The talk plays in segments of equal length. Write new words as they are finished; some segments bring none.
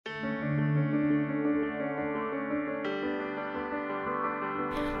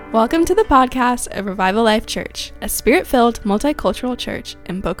Welcome to the podcast of Revival Life Church, a spirit-filled multicultural church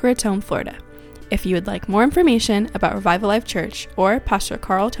in Boca Raton, Florida. If you would like more information about Revival Life Church or Pastor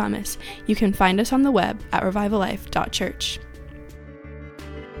Carl Thomas, you can find us on the web at revivallife.church.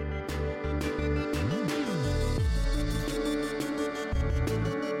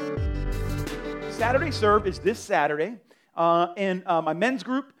 Saturday serve is this Saturday, and my men's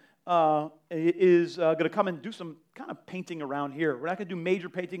group is going to come and do some kind of painting around here. We're not going to do major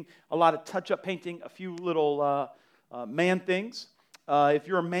painting, a lot of touch-up painting, a few little man things. If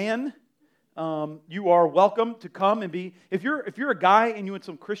you're a man, you are welcome to come and be. If you're a guy and you want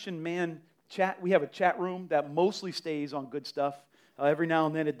some Christian man chat, we have a chat room that mostly stays on good stuff. Every now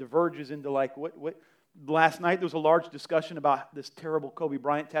and then it diverges into like what. Last night there was a large discussion about this terrible Kobe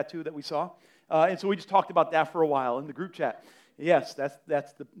Bryant tattoo that we saw. And so we just talked about that for a while in the group chat. Yes, that's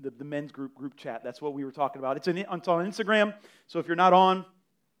the men's group chat. That's what we were talking about. It's on Instagram, so if you're not on,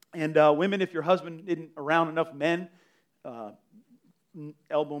 and women, if your husband isn't around enough men,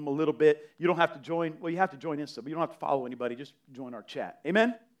 elbow him a little bit. You don't have to join, well, you have to join Insta, but you don't have to follow anybody. Just join our chat. Amen?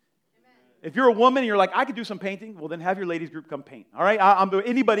 Amen. If you're a woman and you're like, I could do some painting, well, then have your ladies group come paint. All right?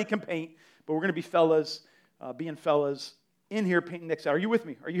 Anybody can paint, but we're going to be fellas, being fellas in here painting next Saturday. Are you with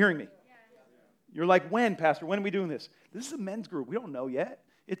me? Are you hearing me? You're like, when, Pastor? When are we doing this? This is a men's group. We don't know yet.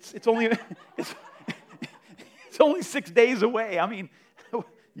 It's only it's only 6 days away. I mean,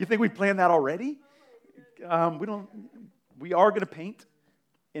 you think we planned that already? We don't. We are going to paint,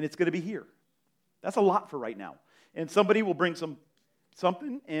 and it's going to be here. That's a lot for right now. And somebody will bring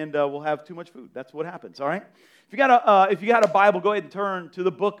something, and we'll have too much food. That's what happens. All right. If you got a Bible, go ahead and turn to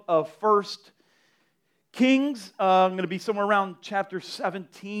the book of 1 Kings. I'm going to be somewhere around chapter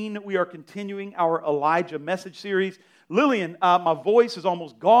 17. We are continuing our Elijah message series. Lillian, my voice is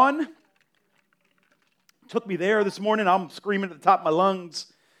almost gone. Took me there this morning. I'm screaming at the top of my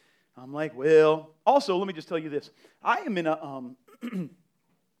lungs. I'm like, well. Also, let me just tell you this. I am in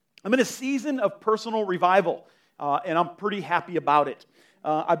a season of personal revival, and I'm pretty happy about it.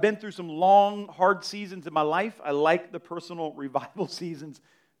 I've been through some long, hard seasons in my life. I like the personal revival seasons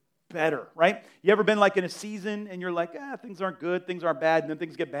better, right? You ever been like in a season and you're like, things aren't good, things aren't bad, and then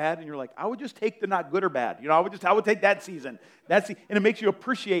things get bad, and you're like, I would just take the not good or bad. You know, I would take that season. And it makes you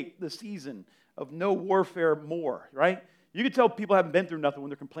appreciate the season of no warfare more, right? You can tell people haven't been through nothing when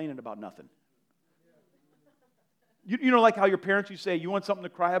they're complaining about nothing. You know, like how your parents used to say, you want something to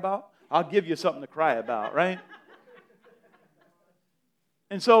cry about? I'll give you something to cry about, right?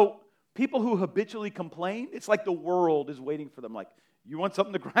 And so people who habitually complain, it's like the world is waiting for them, like, you want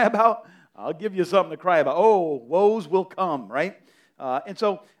something to cry about? I'll give you something to cry about. Oh, woes will come, right? And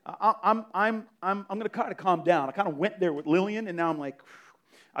so I'm going to kind of calm down. I kind of went there with Lillian, and now I'm like,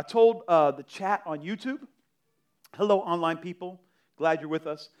 I told the chat on YouTube, hello, online people. Glad you're with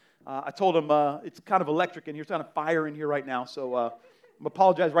us. I told them it's kind of electric in here. It's kind of fire in here right now, so I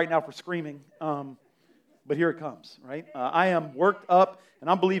apologize right now for screaming. But here it comes, right? I am worked up, and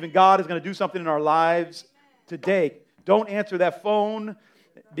I'm believing God is going to do something in our lives today. Don't answer that phone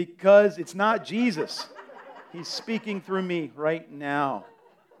because it's not Jesus. He's speaking through me right now.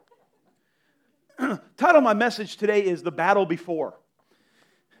 Title of my message today is The Battle Before.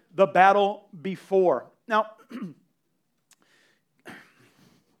 The Battle Before. Now,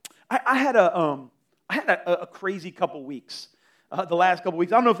 I had a crazy couple weeks. The last couple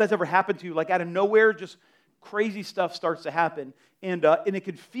weeks. I don't know if that's ever happened to you. Like out of nowhere, just crazy stuff starts to happen. And it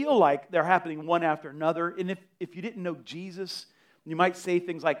can feel like they're happening one after another. And if you didn't know Jesus, you might say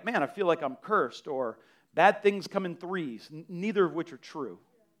things like, man, I feel like I'm cursed, or bad things come in threes, neither of which are true,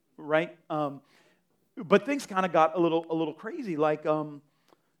 right? But things kind of got a little crazy. Like,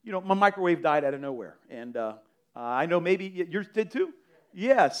 my microwave died out of nowhere. And I know maybe yours did too?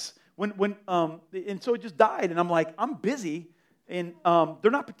 Yes. And so it just died. And I'm like, I'm busy. And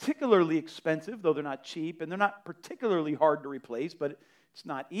they're not particularly expensive, though they're not cheap, and they're not particularly hard to replace, but it's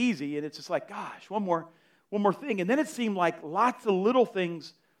not easy. And it's just like, gosh, one more thing. And then it seemed like lots of little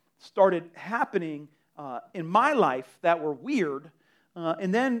things started happening in my life that were weird.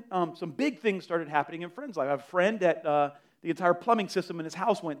 And then some big things started happening in friends' life. I have a friend that the entire plumbing system in his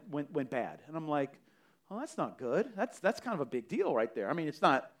house went bad. And I'm like, oh, that's not good. That's kind of a big deal right there. I mean, it's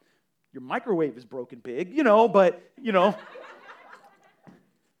not, your microwave is broken big, but,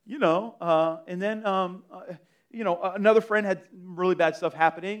 and then, another friend had really bad stuff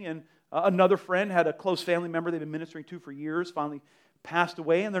happening, and another friend had a close family member they've been ministering to for years, finally passed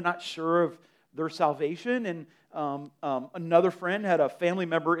away, and they're not sure of their salvation, and another friend had a family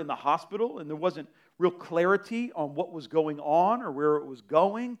member in the hospital, and there wasn't real clarity on what was going on or where it was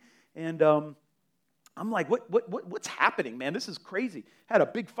going, and I'm like, what's happening, man? This is crazy. Had a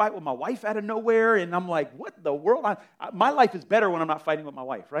big fight with my wife out of nowhere, and I'm like, what the world? My life is better when I'm not fighting with my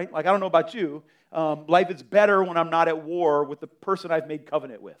wife, right? Like, I don't know about you. Life is better when I'm not at war with the person I've made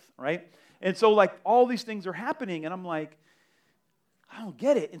covenant with, right? And so, like, all these things are happening, and I'm like, I don't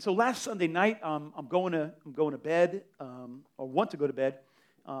get it. And so last Sunday night, I'm going to bed, or want to go to bed.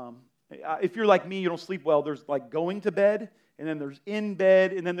 If you're like me, you don't sleep well. There's like going to bed, and then there's in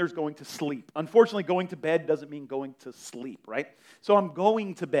bed, and then there's going to sleep. Unfortunately, going to bed doesn't mean going to sleep, right? So I'm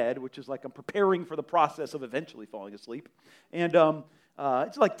going to bed, which is like I'm preparing for the process of eventually falling asleep. And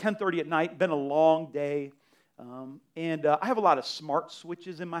it's like 10:30 at night. Been a long day. I have a lot of smart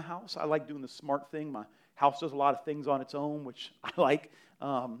switches in my house. I like doing the smart thing. My house does a lot of things on its own, which I like.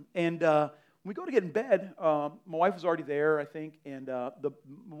 When we go to get in bed, my wife is already there, I think, and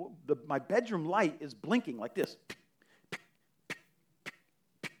my bedroom light is blinking like this.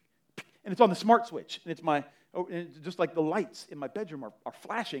 And it's on the smart switch. And it's just like the lights in my bedroom are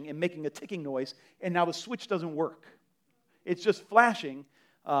flashing and making a ticking noise, and now the switch doesn't work. It's just flashing.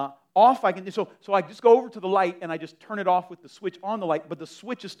 Off, so I just go over to the light, and I just turn it off with the switch on the light, but the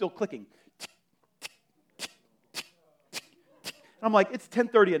switch is still clicking. And I'm like, it's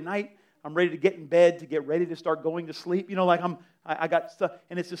 10:30 at night. I'm ready to get in bed, to get ready to start going to sleep. You know, like I got stuff,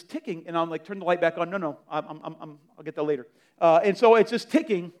 and it's just ticking, and I'm like, turn the light back on. No, I'll get that later. And so it's just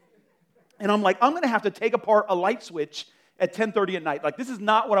ticking, and I'm like, I'm going to have to take apart a light switch at 10:30 at night. Like, this is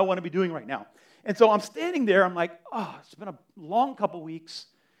not what I want to be doing right now. And so I'm standing there. I'm like, it's been a long couple weeks.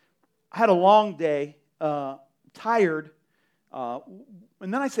 I had a long day, tired, and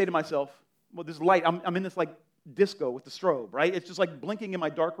then I say to myself, well, this light, I'm in this like disco with the strobe, right? It's just like blinking in my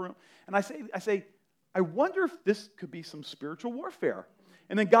dark room. And I say, I wonder if this could be some spiritual warfare.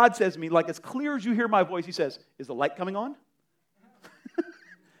 And then God says to me, like as clear as you hear my voice, he says, is the light coming on?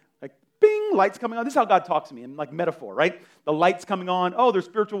 Like, bing, light's coming on. This is how God talks to me in like metaphor, right? The light's coming on. Oh, there's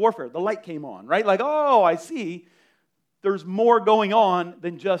spiritual warfare. The light came on, right? Like, oh, I see. There's more going on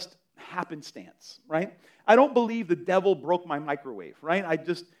than just happenstance, right? I don't believe the devil broke my microwave, right?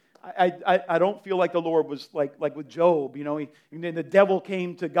 I don't feel like the Lord was like with Job, you know. And then the devil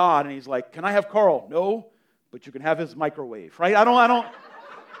came to God and he's like, "Can I have Carl?" "No, but you can have his microwave," right? I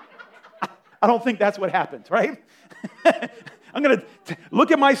don't think that's what happened, right? I'm gonna look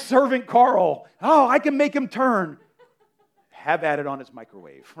at my servant Carl. Oh, I can make him turn. Have at it on his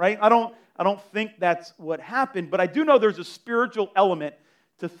microwave, right? I don't think that's what happened, but I do know there's a spiritual element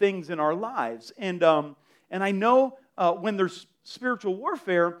to things in our lives, and I know when there's spiritual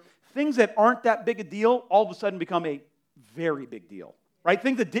warfare, things that aren't that big a deal all of a sudden become a very big deal, right?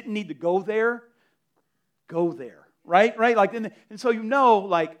 Things that didn't need to go there, right? Like, and so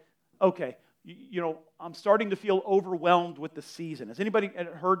like, okay, I'm starting to feel overwhelmed with the season. Has anybody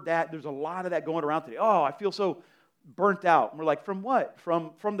heard that? There's a lot of that going around today. Oh, I feel so burnt out. And we're like, from what?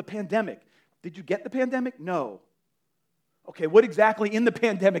 From the pandemic. Did you get the pandemic? No. Okay, what exactly in the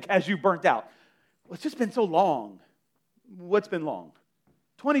pandemic has you burnt out? Well, it's just been so long. What's been long?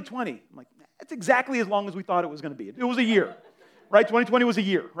 2020. I'm like, that's exactly as long as we thought it was going to be. It was a year, right? 2020 was a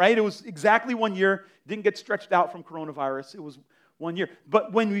year, right? It was exactly 1 year. Didn't get stretched out from coronavirus. It was 1 year.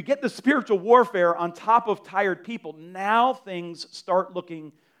 But when we get the spiritual warfare on top of tired people, now things start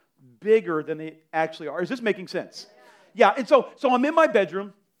looking bigger than they actually are. Is this making sense? Yeah, and so I'm in my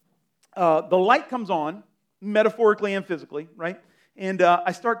bedroom. The light comes on, metaphorically and physically, right? And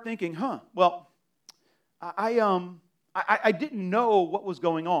I start thinking, well, I didn't know what was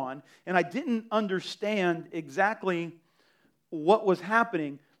going on, and I didn't understand exactly what was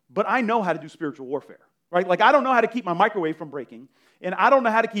happening, but I know how to do spiritual warfare, right? Like, I don't know how to keep my microwave from breaking, and I don't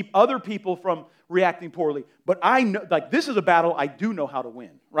know how to keep other people from reacting poorly, but I know, like, this is a battle I do know how to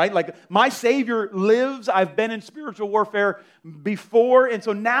win, right? Like, my Savior lives. I've been in spiritual warfare before, and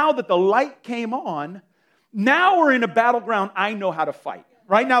so now that the light came on, now we're in a battleground I know how to fight.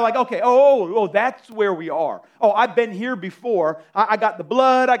 Right now, like, okay, that's where we are. Oh, I've been here before. I got the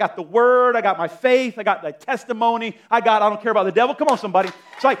blood, I got the word, I got my faith, I got the testimony, I don't care about the devil. Come on, somebody.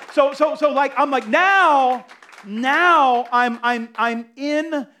 It's like, I'm like, now I'm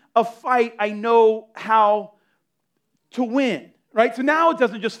in a fight. I know how to win, right? So now it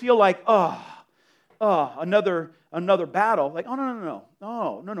doesn't just feel like, another battle. Like, no.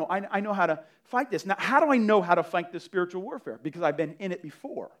 I know how to fight this. Now, how do I know how to fight this spiritual warfare? Because I've been in it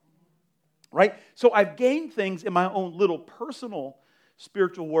before, right? So I've gained things in my own little personal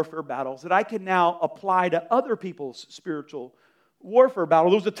spiritual warfare battles that I can now apply to other people's spiritual warfare battle.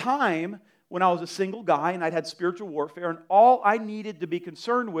 There was a time when I was a single guy and I'd had spiritual warfare, and all I needed to be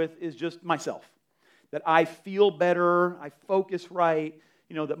concerned with is just myself. That I feel better, I focus right,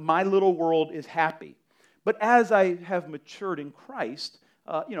 that my little world is happy. But as I have matured in Christ,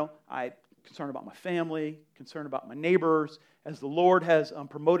 I'm concerned about my family, concerned about my neighbors. As the Lord has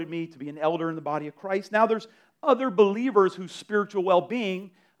promoted me to be an elder in the body of Christ, now there's other believers whose spiritual well-being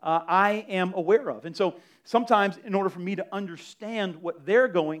I am aware of. And so sometimes in order for me to understand what they're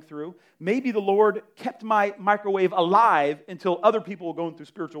going through, maybe the Lord kept my microwave alive until other people were going through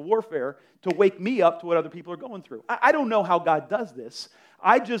spiritual warfare to wake me up to what other people are going through. I don't know how God does this.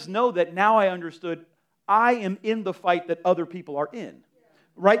 I just know that now I understood I am in the fight that other people are in.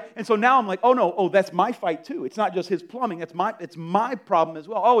 Right? And so now I'm like, oh no, that's my fight too. It's not just his plumbing, it's my problem as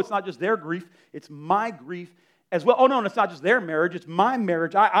well. Oh, it's not just their grief, it's my grief as well. Oh no, and it's not just their marriage, it's my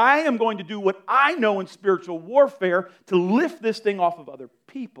marriage. I am going to do what I know in spiritual warfare to lift this thing off of other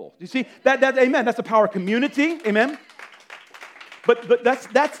people. You see, that amen, that's the power of community, amen. But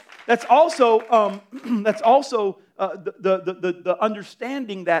that's also the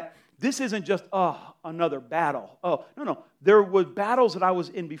understanding that this isn't just, another battle. Oh, no. There were battles that I was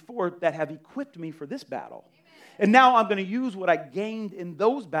in before that have equipped me for this battle. And now I'm going to use what I gained in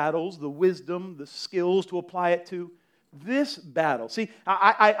those battles, the wisdom, the skills, to apply it to this battle. See,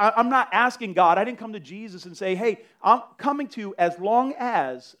 I'm not asking God. I didn't come to Jesus and say, hey, I'm coming to you as long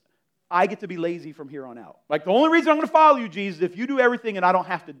as I get to be lazy from here on out. Like, the only reason I'm going to follow you, Jesus, if you do everything and I don't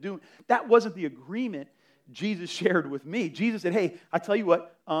have to do it. That wasn't the agreement Jesus shared with me. Jesus said, hey, I tell you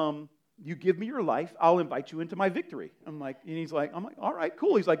what, you give me your life, I'll invite you into my victory. I'm like, all right,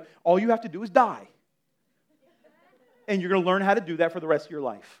 cool. He's like, all you have to do is die. And you're going to learn how to do that for the rest of your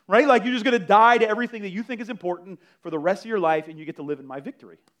life, right? Like, you're just going to die to everything that you think is important for the rest of your life, and you get to live in my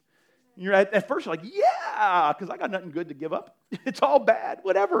victory. And you're at first you're like, yeah, because I got nothing good to give up. It's all bad,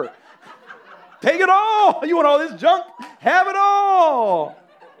 whatever. Take it all. You want all this junk? Have it all.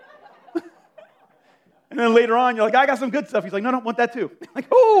 And then later on, you're like, I got some good stuff. He's like, no, I want that too. Like,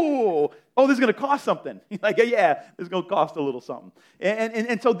 this is going to cost something. He's like, yeah, this is going to cost a little something.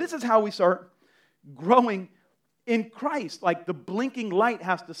 And so this is how we start growing in Christ. Like, the blinking light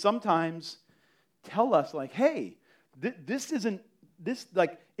has to sometimes tell us, like, hey, this isn't,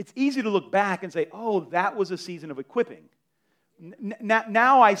 it's easy to look back and say, that was a season of equipping.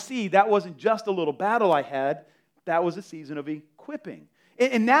 Now I see that wasn't just a little battle I had. That was a season of equipping.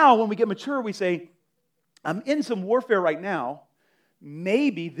 And now when we get mature, we say, I'm in some warfare right now.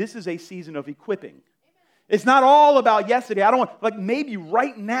 Maybe this is a season of equipping. It's not all about yesterday. Maybe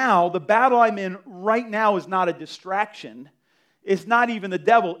right now, the battle I'm in right now is not a distraction. It's not even the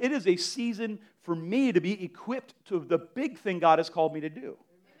devil. It is a season for me to be equipped to the big thing God has called me to do.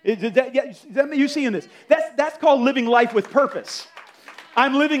 You seeing this? That's called living life with purpose.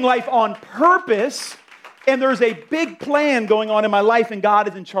 I'm living life on purpose, and there's a big plan going on in my life, and God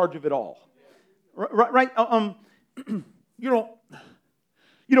is in charge of it all. Right? We're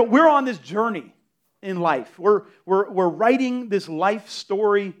on this journey in life. We're writing this life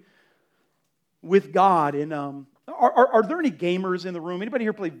story with God. And are there any gamers in the room? Anybody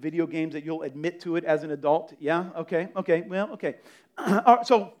here play video games that you'll admit to it as an adult? Yeah? Okay. Well, okay.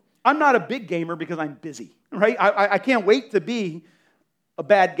 So I'm not a big gamer because I'm busy, right? I can't wait to be a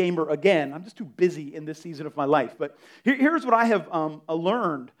bad gamer again. I'm just too busy in this season of my life. But here's what I have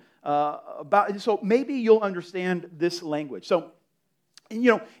learned about. So maybe you'll understand this language. So,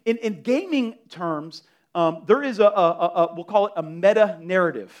 in gaming terms, there is we'll call it a meta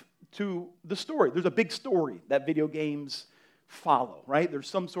narrative to the story. There's a big story that video games follow, right? There's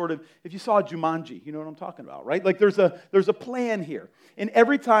some sort of, if you saw Jumanji, you know what I'm talking about, right? Like, there's a plan here. And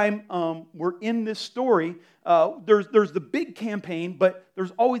every time we're in this story, there's the big campaign, but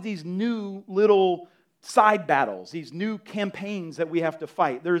there's always these new little side battles, these new campaigns that we have to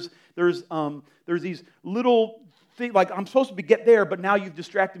fight. There's these little things, like, I'm supposed to get there, but now you've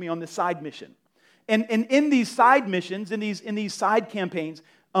distracted me on this side mission. And in these side missions, in these side campaigns,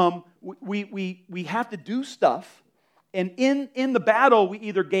 we have to do stuff. And in the battle, we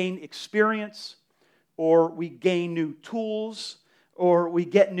either gain experience, or we gain new tools, or we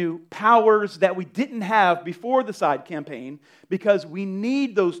get new powers that we didn't have before the side campaign, because we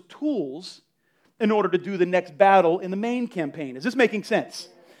need those tools in order to do the next battle in the main campaign. Is this making sense?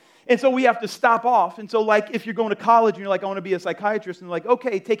 And so we have to stop off. And so, like, if you're going to college and you're like, I want to be a psychiatrist, and you're like,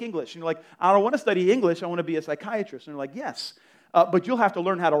 okay, take English. And you're like, I don't want to study English, I want to be a psychiatrist. And you're like, yes. But you'll have to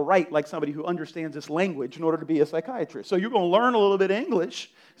learn how to write like somebody who understands this language in order to be a psychiatrist. So you're going to learn a little bit of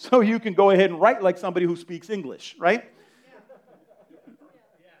English so you can go ahead and write like somebody who speaks English, right?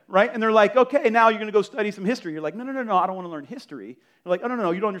 Right? And they're like, okay, now you're going to go study some history. You're like, no, I don't want to learn history. They're like, oh,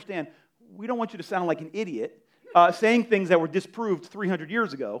 no, you don't understand. We don't want you to sound like an idiot saying things that were disproved 300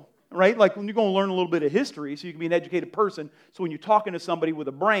 years ago, right? Like, when you're going to learn a little bit of history so you can be an educated person, so when you're talking to somebody with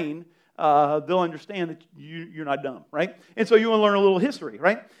a brain, they'll understand that you're not dumb, right? And so you want to learn a little history,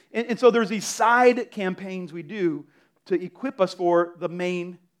 right? And so there's these side campaigns we do to equip us for the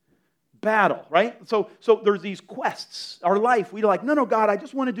main battle, right? So there's these quests. Our life, we're like, no, God, I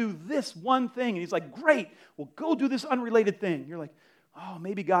just want to do this one thing. And he's like, great, well, go do this unrelated thing. You're like, oh,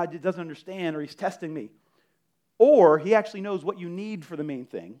 maybe God doesn't understand or he's testing me. Or he actually knows what you need for the main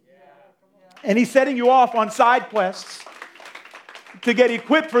thing. And he's setting you off on side quests to get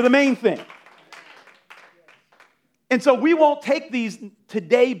equipped for the main thing. And so we won't take these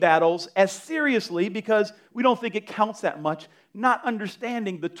today battles as seriously because we don't think it counts that much, not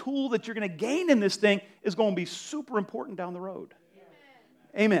understanding the tool that you're going to gain in this thing is going to be super important down the road.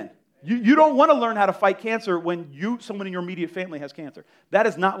 Amen. You don't want to learn how to fight cancer when someone in your immediate family has cancer. That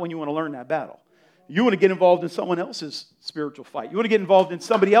is not when you want to learn that battle. You want to get involved in someone else's spiritual fight. You want to get involved in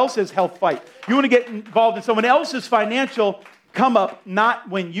somebody else's health fight. You want to get involved in someone else's financial come up, not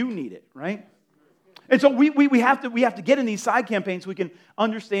when you need it, right? And so we have to get in these side campaigns so we can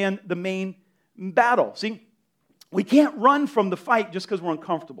understand the main battle. See, we can't run from the fight just because we're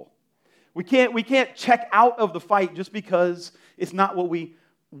uncomfortable. We can't check out of the fight just because it's not what we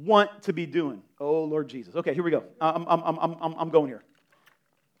want to be doing. Oh, Lord Jesus. Okay, here we go. I'm going here.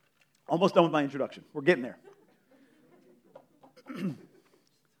 Almost done with my introduction. We're getting there.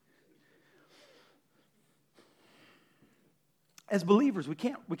 As believers, we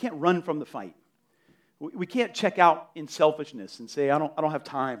can't run from the fight. We can't check out in selfishness and say, I don't have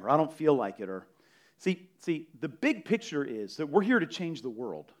time, or I don't feel like it. Or see, the big picture is that we're here to change the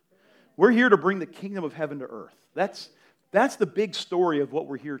world. We're here to bring the kingdom of heaven to earth. That's the big story of what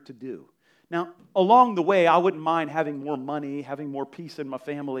we're here to do. Now, along the way, I wouldn't mind having more money, having more peace in my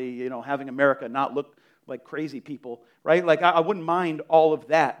family, having America not look like crazy people, right? Like, I wouldn't mind all of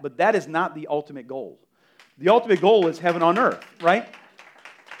that, but that is not the ultimate goal. The ultimate goal is heaven on earth, right?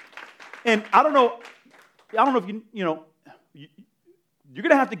 And I don't know if you're going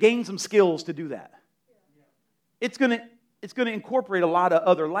to have to gain some skills to do that. It's going to incorporate a lot of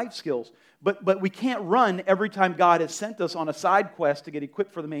other life skills, but we can't run every time God has sent us on a side quest to get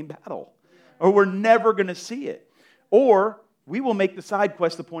equipped for the main battle. Or we're never going to see it. Or we will make the side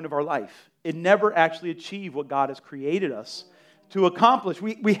quest the point of our life and never actually achieve what God has created us to accomplish.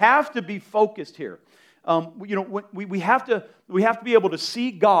 We have to be focused here. We have to be able to see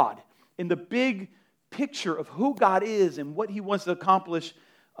God in the big picture of who God is and what He wants to accomplish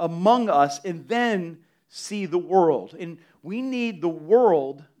among us, and then see the world. And we need the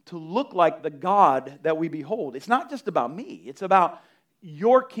world to look like the God that we behold. It's not just about me. It's about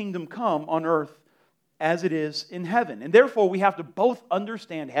your kingdom come on earth as it is in heaven. And therefore, we have to both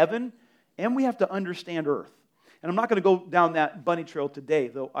understand heaven and we have to understand earth. And I'm not going to go down that bunny trail today,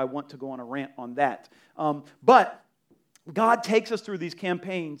 though I want to go on a rant on that. But God takes us through these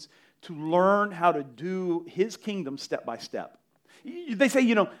campaigns to learn how to do His kingdom step by step. They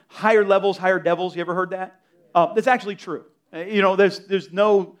say, higher levels, higher devils. You ever heard that? That's actually true. There's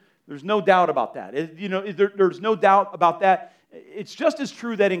no doubt about that. There's no doubt about that. It's just as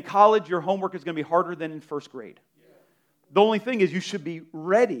true that in college, your homework is going to be harder than in first grade. The only thing is you should be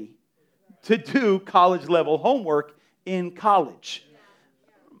ready to do college-level homework in college.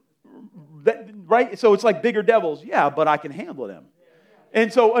 Right? So it's like bigger devils. Yeah, but I can handle them.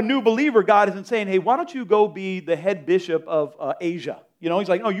 And so a new believer, God isn't saying, hey, why don't you go be the head bishop of Asia? He's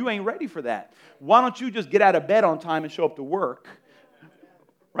like, no, you ain't ready for that. Why don't you just get out of bed on time and show up to work?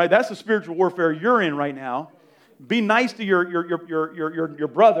 Right? That's the spiritual warfare you're in right now. Be nice to your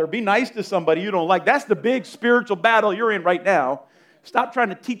brother. Be nice to somebody you don't like. That's the big spiritual battle you're in right now. Stop trying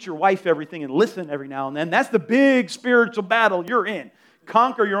to teach your wife everything and listen every now and then. That's the big spiritual battle you're in.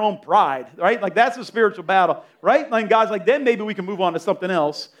 Conquer your own pride, right? Like, that's a spiritual battle, right? Like, God's like, then maybe we can move on to something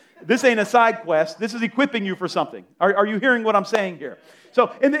else. This ain't a side quest. This is equipping you for something. Are you hearing what I'm saying here?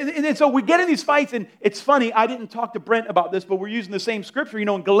 So, and so we get in these fights, and it's funny, I didn't talk to Brent about this, but we're using the same scripture.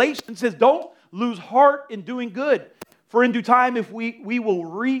 In Galatians it says, don't lose heart in doing good. For in due time, if we will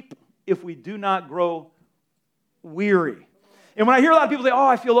reap if we do not grow weary. And when I hear a lot of people say, oh,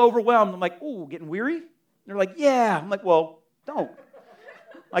 I feel overwhelmed, I'm like, oh, getting weary? And they're like, yeah. I'm like, well, don't.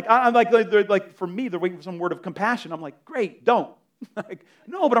 I'm like, for me, they're waiting for some word of compassion. I'm like, great, don't. Like,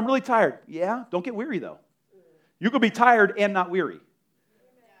 no, but I'm really tired. Yeah, don't get weary, though. You could be tired and not weary.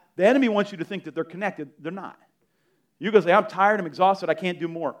 The enemy wants you to think that they're connected. They're not. You can say, I'm tired, I'm exhausted, I can't do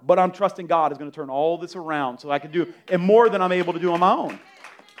more. But I'm trusting God is going to turn all this around so I can do and more than I'm able to do on my own.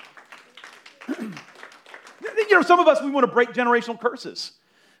 Some of us, we want to break generational curses.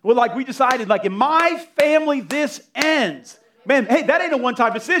 We decided, in my family, this ends. Man, hey, that ain't a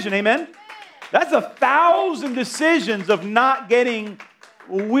one-time decision, amen? That's 1,000 decisions of not getting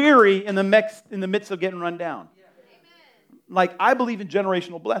weary in the midst of getting run down. Like, I believe in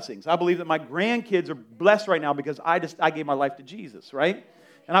generational blessings. I believe that my grandkids are blessed right now because I gave my life to Jesus, right?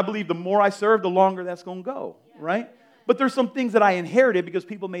 And I believe the more I serve, the longer that's going to go, right? But there's some things that I inherited because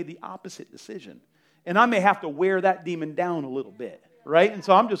people made the opposite decision. And I may have to wear that demon down a little bit, right? And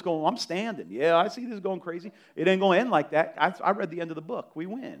so I'm standing. Yeah, I see this going crazy. It ain't going to end like that. I read the end of the book. We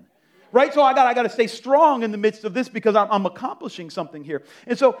win. Right? So I got to stay strong in the midst of this because I'm accomplishing something here.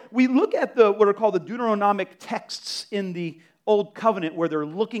 And so we look at what are called the Deuteronomic texts in the Old Covenant where they're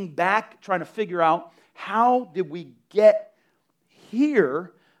looking back, trying to figure out how did we get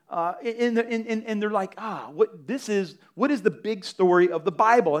here? And they're like, what is the big story of the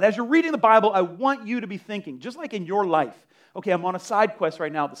Bible? And as you're reading the Bible, I want you to be thinking, just like in your life, okay, I'm on a side quest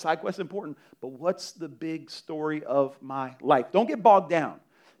right now. The side quest is important, but what's the big story of my life? Don't get bogged down.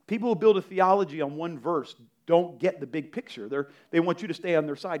 People who build a theology on one verse don't get the big picture. They want you to stay on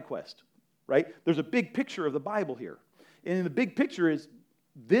their side quest, right? There's a big picture of the Bible here. And the big picture is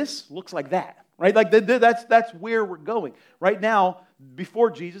this looks like that, right? Like that's where we're going. Right now, before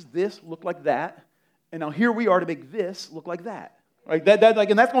Jesus, this looked like that. And now here we are to make this look like that. Right? And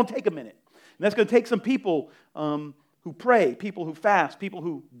that's going to take a minute. And that's going to take some people who pray, people who fast, people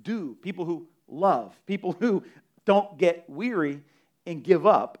who do, people who love, people who don't get weary and give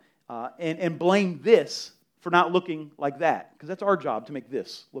up and blame this for not looking like that. Because that's our job to make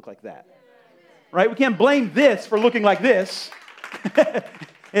this look like that. Right? We can't blame this for looking like this.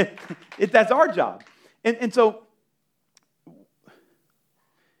 That's our job. And so,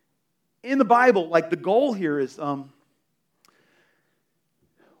 in the Bible, like the goal here is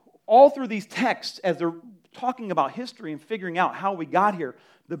all through these texts, as they're talking about history and figuring out how we got here,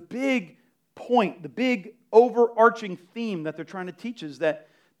 the big point, the big overarching theme that they're trying to teach is that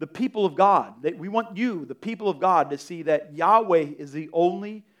the people of God, that we want you, the people of God, to see that Yahweh is the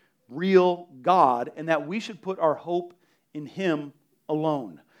only real God and that we should put our hope in Him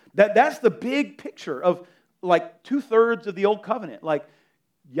alone. That's the big picture of like 2/3 of the Old Covenant. Like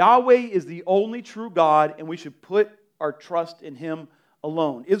Yahweh is the only true God and we should put our trust in Him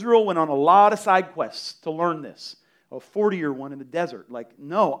alone. Israel went on a lot of side quests to learn this. A 40-year one in the desert. Like,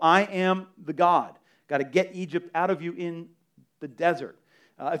 no, I am the God. Got to get Egypt out of you in the desert.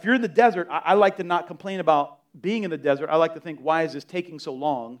 If you're in the desert, I like to not complain about being in the desert. I like to think, why is this taking so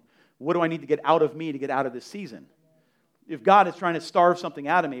long? What do I need to get out of me to get out of this season? If God is trying to starve something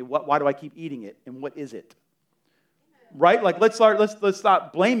out of me, why do I keep eating it? And what is it? Right? Like, let's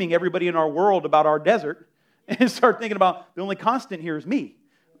stop blaming everybody in our world about our desert and start thinking about the only constant here is me.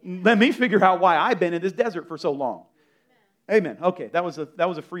 Let me figure out why I've been in this desert for so long. Amen. Okay, that was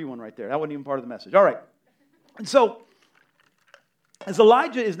a free one right there. That wasn't even part of the message. All right. And so, as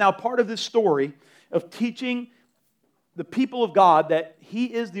Elijah is now part of this story of teaching the people of God that He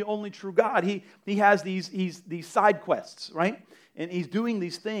is the only true God, he has these side quests, right? And he's doing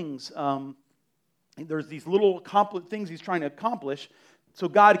these things. There's these little things he's trying to accomplish so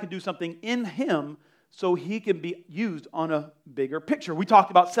God can do something in him so he can be used on a bigger picture. We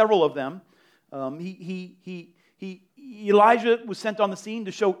talked about several of them. Elijah was sent on the scene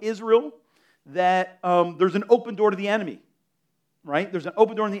to show Israel that there's an open door to the enemy, right? There's an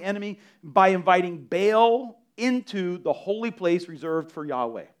open door to the enemy by inviting Baal into the holy place reserved for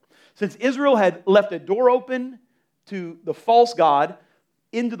Yahweh. Since Israel had left a door open to the false god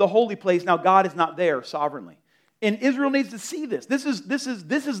into the holy place, now God is not there sovereignly. And Israel needs to see this. This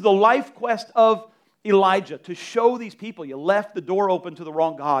is the life quest of Elijah, to show these people you left the door open to the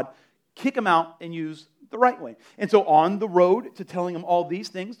wrong god, kick them out and use the right way. And so on the road to telling them all these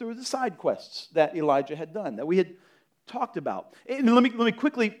things, there were the side quests that Elijah had done, that we had talked about. And let me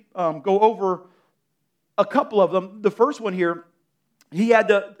quickly go over a couple of them. The first one here,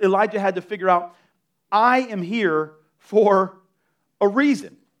 Elijah had to figure out, I am here for a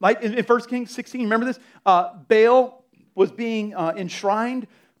reason. Like in 1 Kings 16, remember this? Baal was being enshrined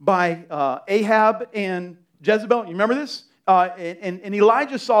by Ahab and Jezebel. You remember this? And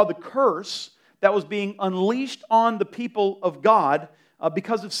Elijah saw the curse that was being unleashed on the people of God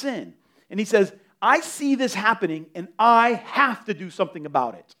because of sin. And he says, I see this happening and I have to do something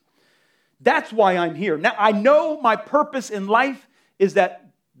about it. That's why I'm here. Now, I know my purpose in life is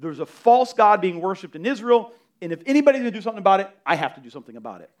that there's a false god being worshipped in Israel, and if anybody's going to do something about it, I have to do something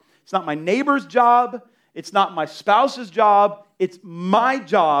about it. It's not my neighbor's job. It's not my spouse's job. It's my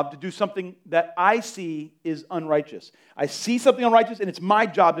job to do something that I see is unrighteous. I see something unrighteous, and it's my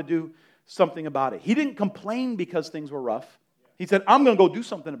job to do something about it. He didn't complain because things were rough. He said, I'm going to go do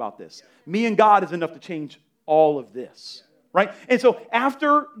something about this. Me and God is enough to change all of this. Right? And so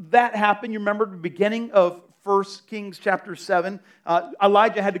after that happened, you remember the beginning of 1 Kings chapter 7.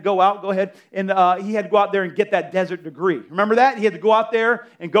 Elijah had to go ahead, and he had to go out there and get that desert degree. Remember that? He had to go out there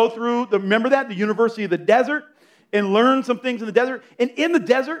and go through, remember that? The University of the Desert, and learn some things in the desert. And in the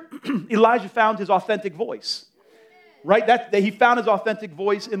desert, Elijah found his authentic voice. Right? He found his authentic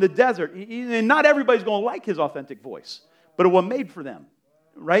voice in the desert. And not everybody's going to like his authentic voice, but it was made for them.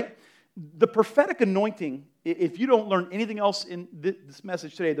 Right? The prophetic anointing, if you don't learn anything else in this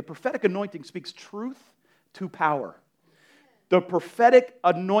message today, the prophetic anointing speaks truth to power. The prophetic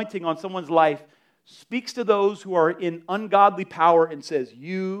anointing on someone's life speaks to those who are in ungodly power and says,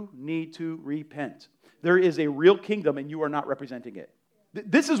 you need to repent. There is a real kingdom and you are not representing it.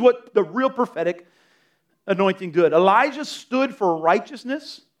 This is what the real prophetic anointing did. Elijah stood for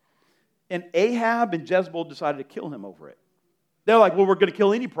righteousness, and Ahab and Jezebel decided to kill him over it. They're like, well, we're going to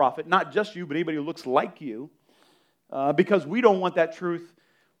kill any prophet, not just you, but anybody who looks like you, because we don't want that truth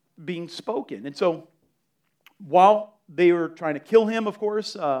being spoken. And so while they were trying to kill him, of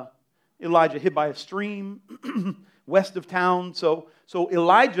course, Elijah hid by a stream west of town. So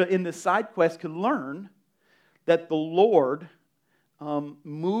Elijah, in this side quest, could learn that the Lord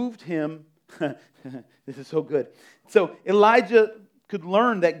moved him. This is so good. So Elijah could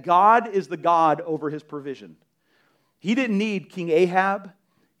learn that God is the God over his provision. He didn't need King Ahab.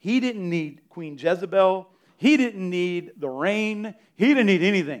 He didn't need Queen Jezebel. He didn't need the rain. He didn't need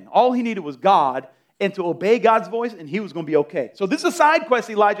anything. All he needed was God and to obey God's voice, and he was going to be okay. So this is a side quest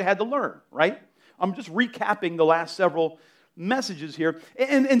Elijah had to learn, right? I'm just recapping the last several messages here.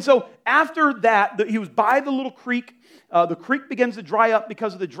 And so after that, he was by the little creek. The creek begins to dry up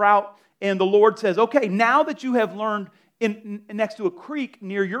because of the drought, and the Lord says, okay, now that you have learned next to a creek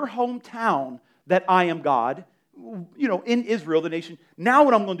near your hometown that I am God, in Israel, the nation, now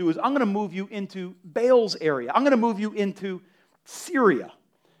what I'm going to do is I'm going to move you into Baal's area. I'm going to move you into Syria.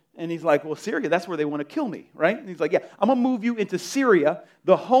 And he's like, well, Syria, that's where they want to kill me, right? And he's like, yeah, I'm going to move you into Syria,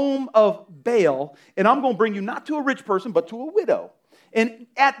 the home of Baal, and I'm going to bring you not to a rich person, but to a widow. And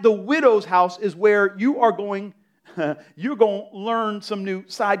at the widow's house is where you're going to learn some new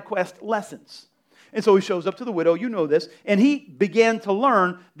side quest lessons. And so he shows up to the widow, you know this, and he began to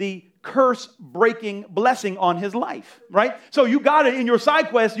learn the curse-breaking blessing on his life, right? So you got it in your side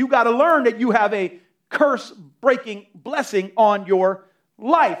quest, you got to learn that you have a curse-breaking blessing on your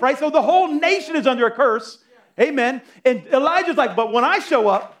life, right? So the whole nation is under a curse, amen. And Elijah's like, but when I show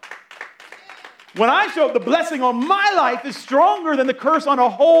up, the blessing on my life is stronger than the curse on a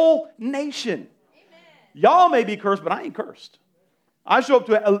whole nation. Y'all may be cursed, but I ain't cursed. I show up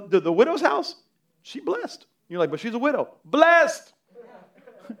to the widow's house, she blessed. You're like, but she's a widow. Blessed.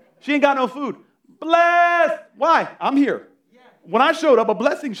 She ain't got no food. Blessed. Why? I'm here. When I showed up, a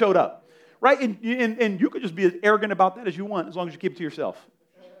blessing showed up. Right? And you could just be as arrogant about that as you want, as long as you keep it to yourself.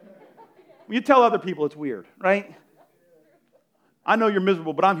 When you tell other people, it's weird, right? I know you're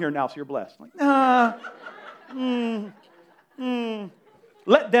miserable, but I'm here now, so you're blessed. Like, nah.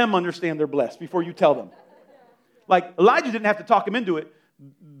 Let them understand they're blessed before you tell them. Like, Elijah didn't have to talk him into it.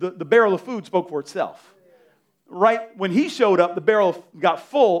 The barrel of food spoke for itself. Right? When he showed up, the barrel got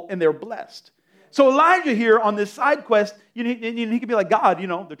full, and they're blessed. So Elijah here on this side quest, he could be like, God,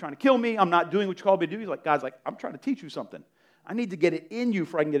 they're trying to kill me. I'm not doing what you called me to do. He's like, God's like, I'm trying to teach you something. I need to get it in you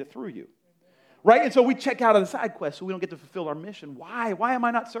before I can get it through you. Right? And so we check out of the side quest so we don't get to fulfill our mission. Why? Why am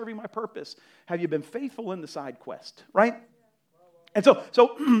I not serving my purpose? Have you been faithful in the side quest? Right? And so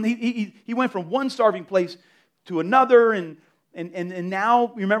he went from one starving place to another, and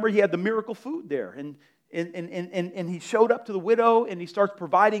now, remember, he had the miracle food there. And he showed up to the widow, and he starts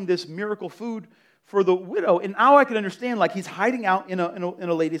providing this miracle food for the widow. And now I can understand, like, he's hiding out in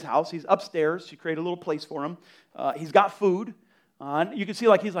a lady's house. He's upstairs. She created a little place for him. He's got food. You can see,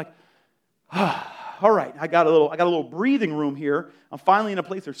 like, he's like, all right, I got a little breathing room here. I'm finally in a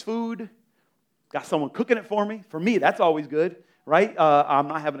place there's food. Got someone cooking it for me. For me, that's always good, right? I'm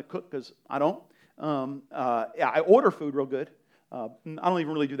not having to cook because I don't. I order food real good. I don't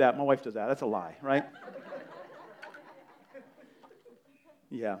even really do that. My wife does that. That's a lie, right?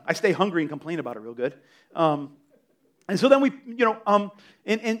 Yeah, I stay hungry and complain about it real good. And so then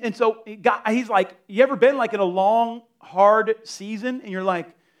so he's like, you ever been like in a long, hard season, and you're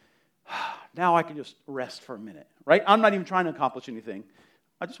like, now I can just rest for a minute, right? I'm not even trying to accomplish anything.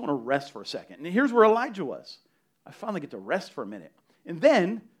 I just want to rest for a second. And here's where Elijah was. I finally get to rest for a minute. And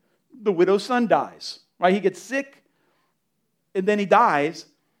then the widow's son dies, right? He gets sick, and then he dies.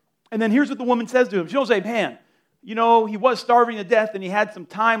 And then here's what the woman says to him. She don't say, man, he was starving to death, and he had some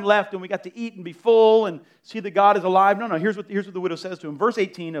time left, and we got to eat and be full and see that God is alive. No, here's what the widow says to him. Verse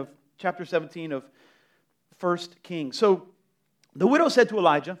 18 of chapter 17 of 1 Kings. So the widow said to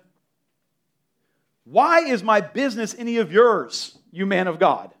Elijah, Why is my business any of yours, you man of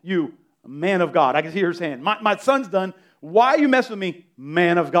God? You man of God. I can see her saying, my son's done. Why are you messing with me,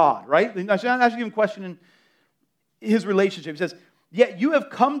 man of God, right? I should even question his relationship. He says, yet you have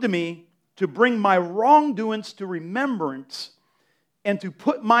come to me to bring my wrongdoings to remembrance and to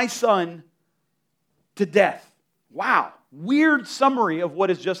put my son to death. Wow. Weird summary of what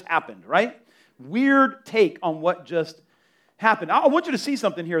has just happened, right? Weird take on what just happened. I want you to see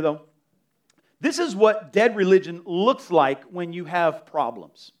something here, though. This is what dead religion looks like when you have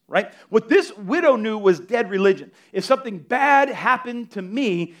problems, right? What this widow knew was dead religion. If something bad happened to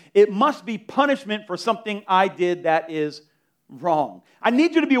me, it must be punishment for something I did that is wrong. I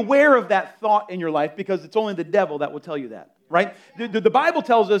need you to be aware of that thought in your life because it's only the devil that will tell you that, right? The Bible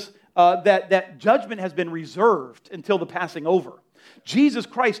tells us that judgment has been reserved until the passing over. Jesus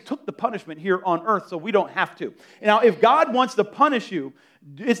Christ took the punishment here on earth so we don't have to. Now, if God wants to punish you,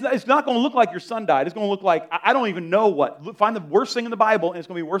 it's not going to look like your son died. It's going to look like, I don't even know what. Find the worst thing in the Bible, and it's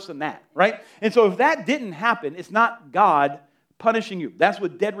going to be worse than that, right? And so if that didn't happen, it's not God punishing you. That's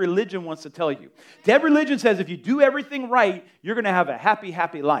what dead religion wants to tell you. Dead religion says if you do everything right, you're going to have a happy,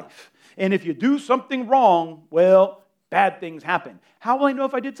 happy life. And if you do something wrong, well, bad things happen. How will I know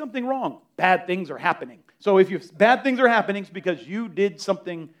if I did something wrong? Bad things are happening. So if bad things are happening, it's because you did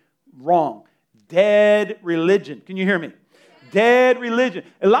something wrong. Dead religion. Can you hear me? Dead religion.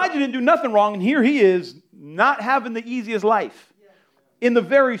 Elijah didn't do nothing wrong, and here he is not having the easiest life. In the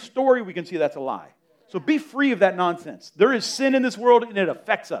very story, we can see that's a lie. So be free of that nonsense. There is sin in this world, and it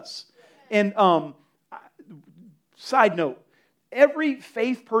affects us. And side note, every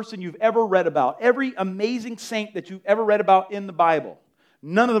faith person you've ever read about, every amazing saint that you've ever read about in the Bible,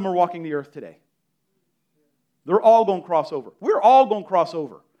 none of them are walking the earth today. They're all going to cross over. We're all going to cross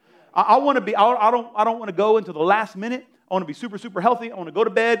over. I want to be. I don't want to go into the last minute. I want to be super, super healthy. I want to go to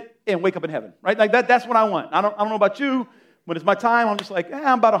bed and wake up in heaven, right? Like that. That's what I want. I don't know about you. When it's my time, I'm just like,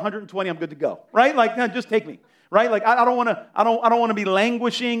 I'm about 120. I'm good to go, right? Like, just take me, right? Like, I don't want to be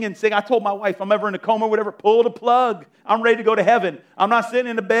languishing and saying. I told my wife, I'm ever in a coma or whatever. Pull the plug. I'm ready to go to heaven. I'm not sitting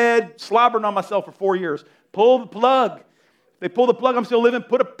in the bed slobbering on myself for 4 years. Pull the plug. If they pull the plug, I'm still living.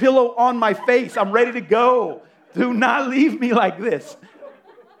 Put a pillow on my face. I'm ready to go. Do not leave me like this.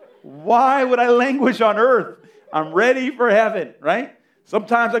 Why would I languish on earth? I'm ready for heaven, right?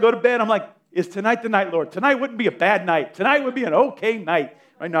 Sometimes I go to bed, I'm like, is tonight the night, Lord? Tonight wouldn't be a bad night. Tonight would be an okay night.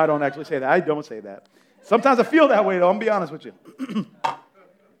 Right? No, I don't actually say that. I don't say that. Sometimes I feel that way, though. I'm going to be honest with you.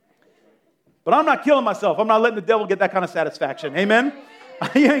 But I'm not killing myself. I'm not letting the devil get that kind of satisfaction. Amen?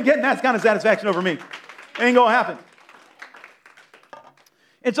 He ain't getting that kind of satisfaction over me. It ain't going to happen.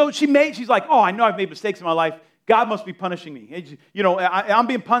 And so she's like, oh, I know I've made mistakes in my life. God must be punishing me. You know, I'm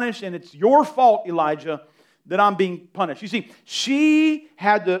being punished, and it's your fault, Elijah, that I'm being punished. You see, she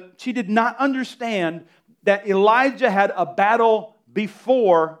did not understand that Elijah had a battle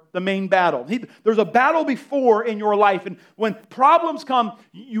before the main battle. There's a battle before in your life, and when problems come,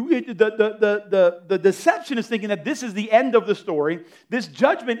 the deception is thinking that this is the end of the story. This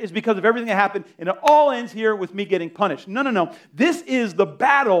judgment is because of everything that happened, and it all ends here with me getting punished. No. This is the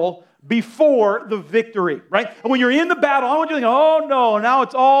battle before the victory, right? And when you're in the battle, I want you to think, oh no, now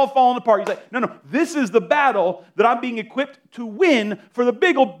it's all falling apart. You say, no, this is the battle that I'm being equipped to win for the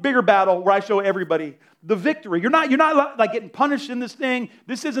bigger battle where I show everybody the victory. You're not like getting punished in this thing.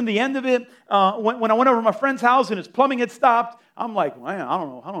 This isn't the end of it. When I went over to my friend's house and his plumbing had stopped, I'm like, man, I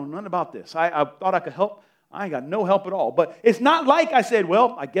don't know nothing about this. I thought I could help. I ain't got no help at all. But it's not like I said,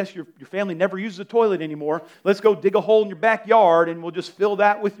 well, I guess your family never uses a toilet anymore. Let's go dig a hole in your backyard and we'll just fill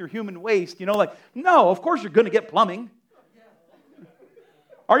that with your human waste. You know, like, no, of course you're going to get plumbing.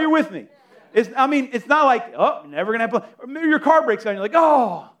 Are you with me? It's not like, oh, you're never going to have plumbing. Or maybe your car breaks down and you're like,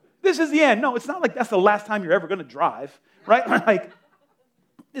 oh, this is the end. No, it's not like that's the last time you're ever going to drive, right? Like,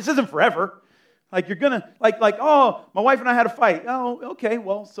 this isn't forever. Like you're going to, oh, my wife and I had a fight. Oh, okay,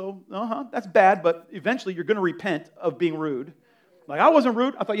 well, so, that's bad, but eventually you're going to repent of being rude. Like, I wasn't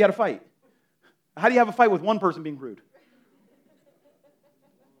rude. I thought you had a fight. How do you have a fight with one person being rude?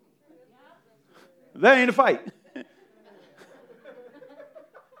 That ain't a fight.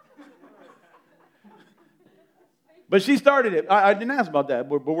 But she started it. I didn't ask about that,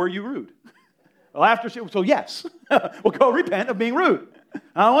 but were you rude? Well, so yes. Well, go repent of being rude.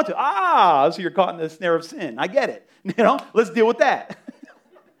 I don't want to. So you're caught in the snare of sin. I get it. Let's deal with that.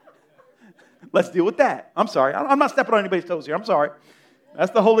 Let's deal with that. I'm sorry. I'm not stepping on anybody's toes here. I'm sorry.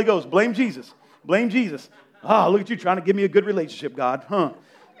 That's the Holy Ghost. Blame Jesus. Blame Jesus. Look at you trying to give me a good relationship, God. Huh?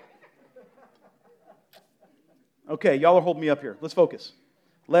 Okay, y'all are holding me up here. Let's focus.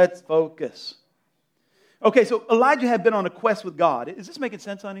 Okay, so Elijah had been on a quest with God. Is this making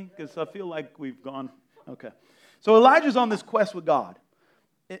sense, honey? Because I feel like we've gone. Okay. So Elijah's on this quest with God.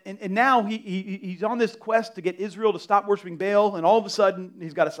 And now he's on this quest to get Israel to stop worshiping Baal, and all of a sudden,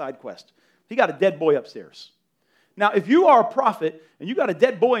 he's got a side quest. He got a dead boy upstairs. Now, if you are a prophet and you got a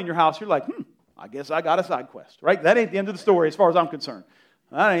dead boy in your house, you're like, I guess I got a side quest, right? That ain't the end of the story as far as I'm concerned.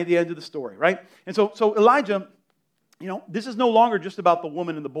 That ain't the end of the story, right? And so Elijah, this is no longer just about the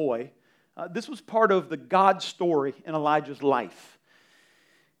woman and the boy. This was part of the God story in Elijah's life.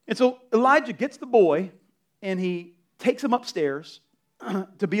 And so Elijah gets the boy, and he takes him upstairs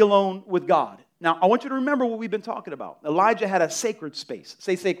to be alone with God. Now, I want you to remember what we've been talking about. Elijah had a sacred space.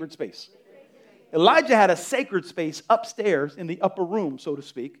 Say sacred space. Elijah had a sacred space upstairs in the upper room, so to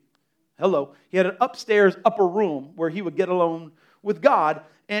speak. Hello. He had an upstairs upper room where he would get alone with God.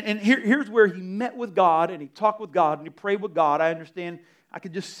 And here's where he met with God, and he talked with God, and he prayed with God. I understand. I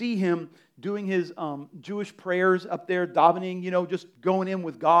could just see him doing his Jewish prayers up there, davening, just going in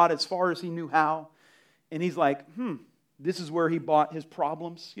with God as far as he knew how. And he's like, this is where he brought his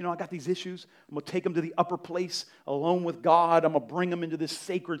problems. I got these issues. I'm going to take them to the upper place alone with God. I'm going to bring them into this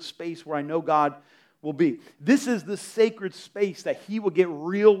sacred space where I know God will be. This is the sacred space that he would get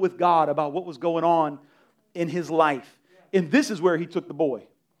real with God about what was going on in his life. And this is where he took the boy.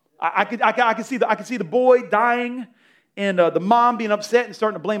 I could see the boy dying and the mom being upset and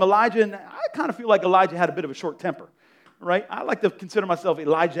starting to blame Elijah. And I kind of feel like Elijah had a bit of a short temper, right? I like to consider myself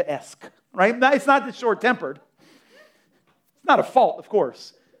Elijah-esque, right? It's not just short-tempered. It's not a fault, of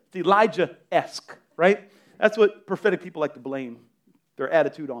course. It's Elijah-esque, right? That's what prophetic people like to blame their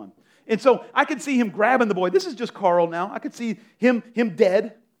attitude on. And so I could see him grabbing the boy. This is just Carl now. I could see him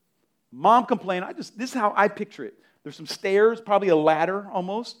dead. Mom complaining. This is how I picture it. There's some stairs, probably a ladder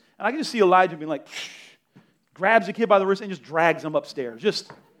almost. And I can just see Elijah being like, grabs the kid by the wrist and just drags him upstairs.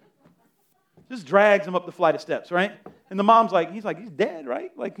 Just drags him up the flight of steps, right? And the mom's like, he's dead,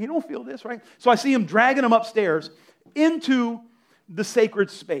 right? Like, he don't feel this, right? So I see him dragging him upstairs into the sacred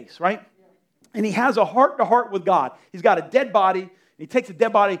space, right? And he has a heart-to-heart with God. He's got a dead body. He takes a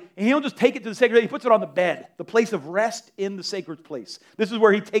dead body, and he don't just take it to the sacred place. He puts it on the bed, the place of rest in the sacred place. This is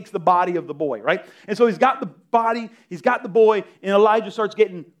where he takes the body of the boy, right? And so he's got the body, he's got the boy, and Elijah starts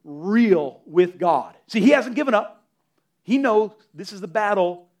getting real with God. See, he hasn't given up. He knows this is the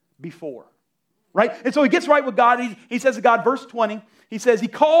battle before, right? And so he gets right with God. He says to God, verse 20, he says, he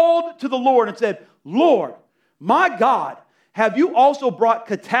called to the Lord and said, Lord, my God, have you also brought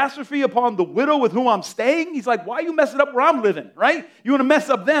catastrophe upon the widow with whom I'm staying? He's like, why are you messing up where I'm living, right? You want to mess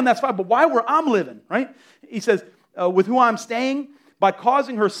up them, that's fine, but why where I'm living, right? He says, with whom I'm staying, by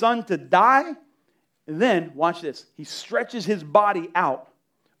causing her son to die. And then, watch this, he stretches his body out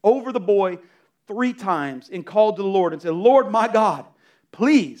over the boy 3 times and called to the Lord and said, Lord, my God,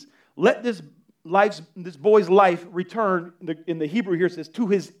 please let this boy's life return, in the Hebrew here it says, to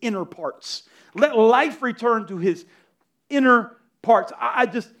his inner parts. Let life return to his inner parts.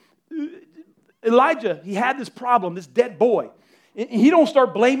 Elijah, he had this problem, this dead boy. He don't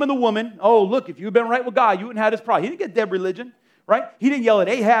start blaming the woman. Oh, look, if you'd been right with God, you wouldn't have this problem. He didn't get dead religion, right? He didn't yell at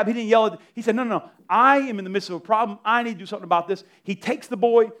Ahab. He said, no, I am in the midst of a problem. I need to do something about this. He takes the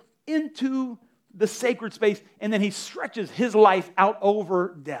boy into the sacred space, and then he stretches his life out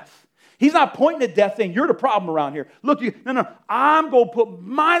over death. He's not pointing at death saying, you're the problem around here. Look, I'm going to put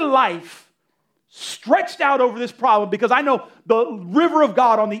my life stretched out over this problem because I know the river of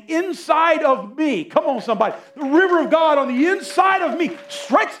God on the inside of me. Come on, somebody. The river of God on the inside of me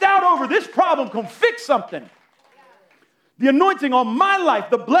stretched out over this problem can fix something. The anointing on my life,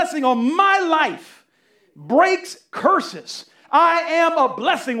 the blessing on my life breaks curses. I am a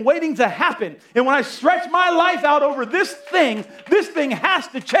blessing waiting to happen. And when I stretch my life out over this thing has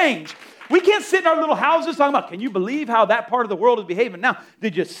to change. We can't sit in our little houses talking about, can you believe how that part of the world is behaving now?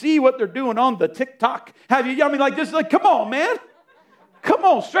 Did you see what they're doing on the TikTok? Have you, come on, man. Come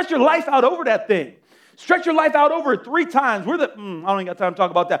on, stretch your life out over that thing. Stretch your life out over it 3 times. I don't even got time to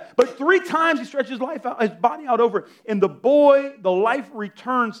talk about that. But 3 times he stretches his body out over it. And the life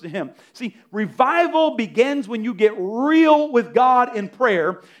returns to him. See, revival begins when you get real with God in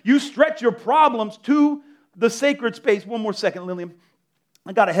prayer. You stretch your problems to the sacred space. One more second, Lillian.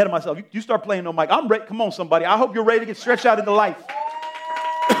 I got ahead of myself. You start playing no mic. I'm ready. Come on, somebody. I hope you're ready to get stretched out into life.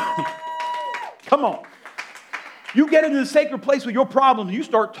 Come on. You get into the sacred place with your problems, and you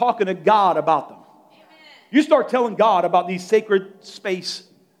start talking to God about them. Amen. You start telling God about these sacred space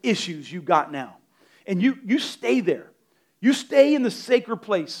issues you got now. And you stay there. You stay in the sacred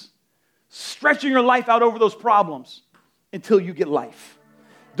place, stretching your life out over those problems until you get life.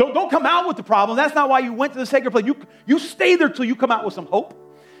 Don't come out with the problem. That's not why you went to the sacred place. You stay there till you come out with some hope.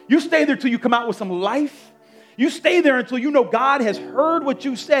 You stay there till you come out with some life. You stay there until you know God has heard what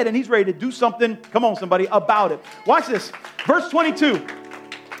you said and he's ready to do something, come on somebody, about it. Watch this. Verse 22.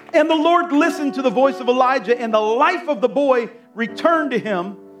 And the Lord listened to the voice of Elijah, and the life of the boy returned to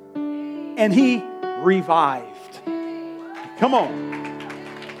him, and he revived. Come on.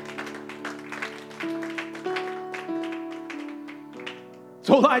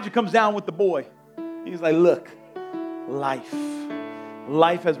 So Elijah comes down with the boy. He's like, look, life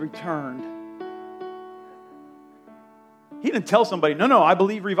has returned. He didn't tell somebody, no, I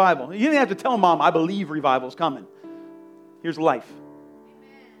believe revival. He didn't have to tell mom, I believe revival's coming. Here's life.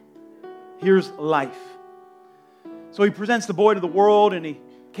 Here's life. So he presents the boy to the world, and he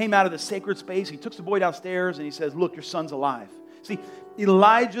came out of the sacred space. He took the boy downstairs, and he says, look, your son's alive. See,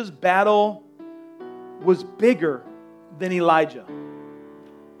 Elijah's battle was bigger than Elijah.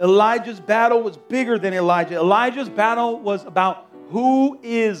 Elijah's battle was bigger than Elijah. Elijah's battle was about who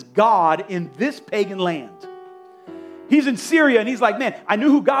is God in this pagan land. He's in Syria, and he's like, man, I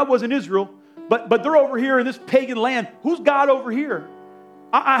knew who God was in Israel, but they're over here in this pagan land. Who's God over here?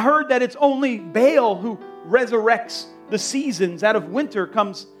 I heard that it's only Baal who resurrects the seasons. Out of winter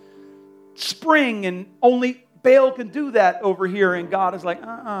comes spring, and only Baal can do that over here. And God is like,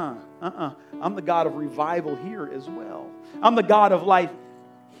 I'm the God of revival here as well. I'm the God of life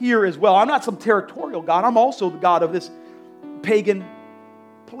here as well. I'm not some territorial God. I'm also the God of this pagan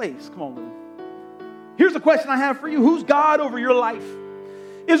place. Come on, Lou. Here's the question I have for you. Who's God over your life?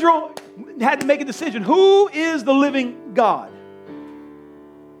 Israel had to make a decision. Who is the living God?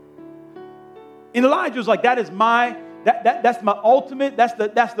 And Elijah was like, that's my ultimate, that's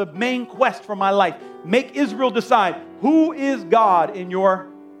the main quest for my life. Make Israel decide who is God in your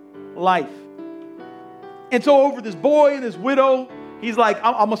life. And so over this boy and this widow, he's like,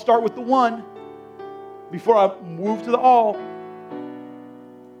 I'm going to start with the one before I move to the all.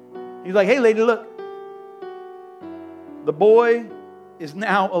 He's like, hey, lady, look. The boy is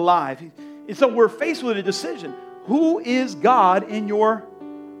now alive. And so we're faced with a decision. Who is God in your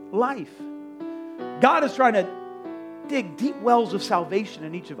life? God is trying to dig deep wells of salvation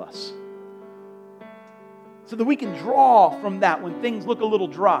in each of us so that we can draw from that when things look a little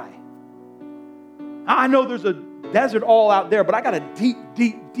dry. I know there's a desert all out there, but I got a deep,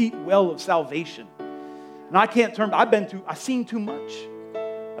 deep, deep well of salvation. And I can't turn, I've seen too much.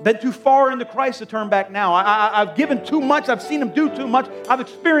 I've been too far into Christ to turn back now. I've given too much. I've seen him do too much. I've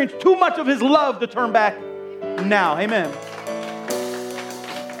experienced too much of his love to turn back now. Amen.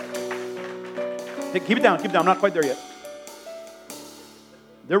 Keep it down. I'm not quite there yet.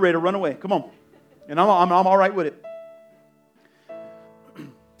 They're ready to run away. Come on. And I'm all right with it.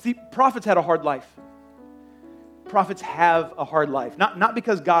 See, prophets had a hard life. Prophets have a hard life. Not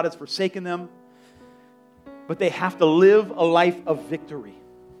because God has forsaken them, but they have to live a life of victory.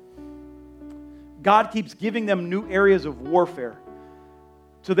 God keeps giving them new areas of warfare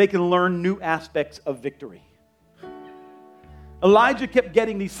so they can learn new aspects of victory. Elijah kept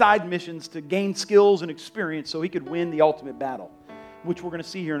getting these side missions to gain skills and experience so he could win the ultimate battle, which we're going to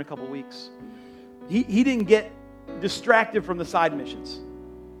see here in a couple of weeks. He didn't get distracted from the side missions.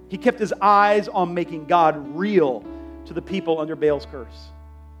 He kept his eyes on making God real to the people under Baal's curse.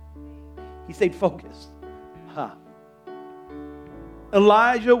 He stayed focused.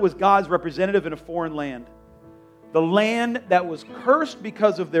 Elijah was God's representative in a foreign land. The land that was cursed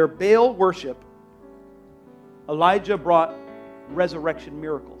because of their Baal worship. Elijah brought resurrection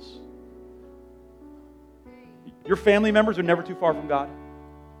miracles. Your family members are never too far from God.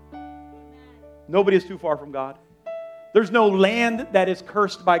 Nobody is too far from God. There's no land that is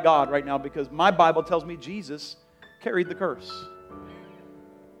cursed by God right now because my Bible tells me Jesus carried the curse.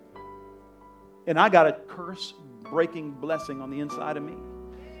 And I got a curse-breaking blessing on the inside of me.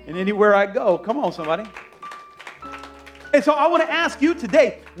 And anywhere I go, come on somebody. And so I want to ask you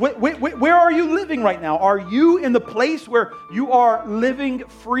today, where are you living right now? Are you in the place where you are living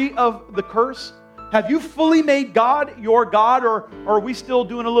free of the curse? Have you fully made God your God, or are we still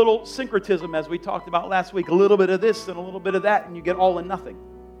doing a little syncretism as we talked about last week? A little bit of this and a little bit of that, and you get all and nothing.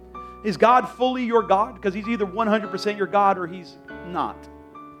 Is God fully your God? Because he's either 100% your God or he's not.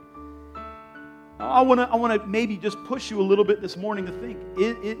 I want to maybe just push you a little bit this morning to think,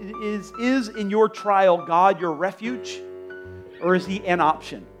 is in your trial God your refuge, or is he an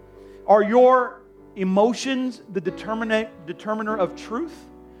option? Are your emotions the determiner of truth?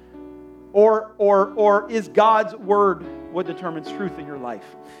 Or is God's word what determines truth in your life?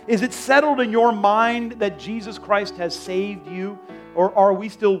 Is it settled in your mind that Jesus Christ has saved you? Or are we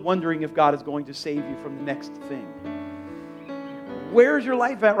still wondering if God is going to save you from the next thing? Where's your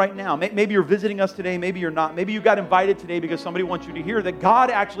life at right now? Maybe you're visiting us today. Maybe you're not. Maybe you got invited today because somebody wants you to hear that God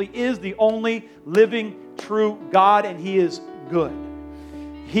actually is the only living, true God, and He is good.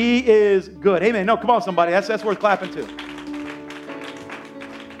 He is good. Amen. No, come on, somebody. That's worth clapping to.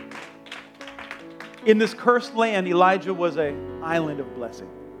 In this cursed land, Elijah was an island of blessing.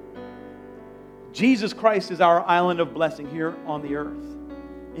 Jesus Christ is our island of blessing here on the earth.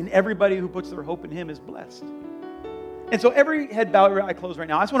 And everybody who puts their hope in Him is blessed. And so every head bowed, every eye closed right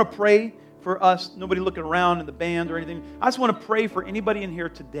now. I just want to pray for us, nobody looking around in the band or anything. I just want to pray for anybody in here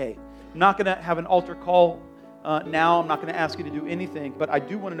today. I'm not going to have an altar call now. I'm not going to ask you to do anything, but I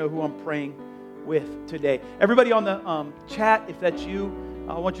do want to know who I'm praying with today. Everybody on the chat, if that's you,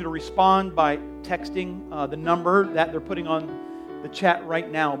 I want you to respond by texting the number that they're putting on the chat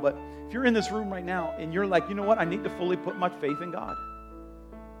right now. But if you're in this room right now and you're like, you know what, I need to fully put my faith in God.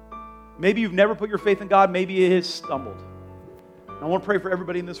 Maybe you've never put your faith in God. Maybe it has stumbled. I want to pray for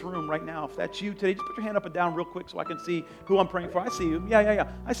everybody in this room right now. If that's you today, just put your hand up and down real quick so I can see who I'm praying for. I see you.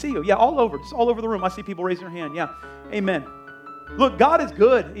 Yeah. I see you. Yeah, all over. Just all over the room. I see people raising their hand. Yeah. Amen. Look, God is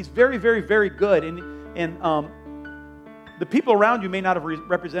good. He's very, very, very good. And the people around you may not have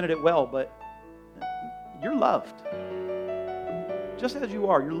represented it well, but you're loved. Just as you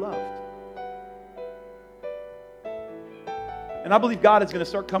are, you're loved. And I believe God is going to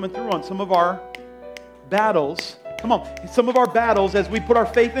start coming through on some of our battles. Come on, some of our battles as we put our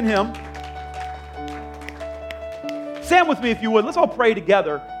faith in Him. Stand with me if you would. Let's all pray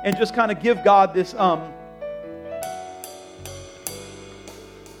together and just kind of give God this.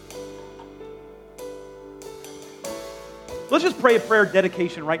 Let's just pray a prayer of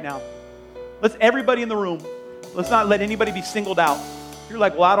dedication right now. Let's everybody in the room. Let's not let anybody be singled out. You're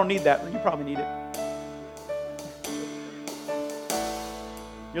like, well, I don't need that. You probably need it.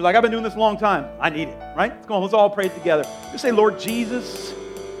 You're like, I've been doing this a long time. I need it, right? Come on, let's all pray together. Just say, Lord Jesus,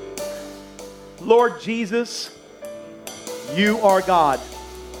 you are God.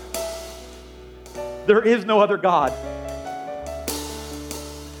 There is no other God.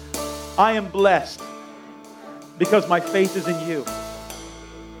 I am blessed because my faith is in you.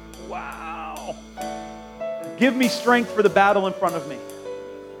 Wow. Give me strength for the battle in front of me.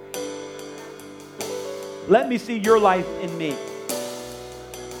 Let me see your life in me.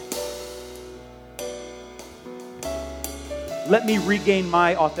 Let me regain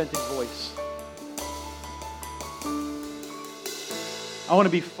my authentic voice. I want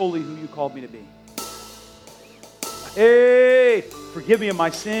to be fully who you called me to be. Hey, forgive me of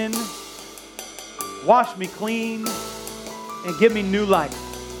my sin. Wash me clean and give me new life.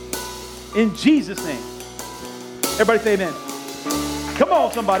 In Jesus' name. Everybody say amen. Come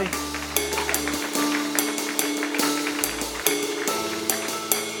on, somebody.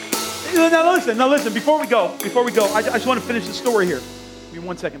 Now listen, before we go, I just want to finish the story here. Give me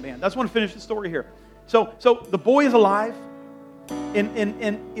 1 second, man. I just want to finish the story here. So the boy is alive,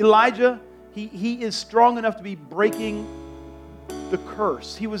 and Elijah, he is strong enough to be breaking the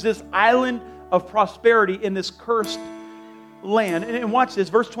curse. He was this island of prosperity in this cursed land. And watch this,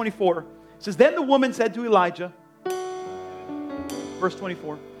 verse 24. It says, then the woman said to Elijah, verse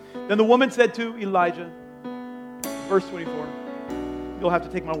 24, then the woman said to Elijah, verse 24, you'll have to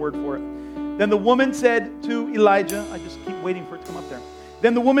take my word for it. Then the woman said to Elijah, I just keep waiting for it to come up there.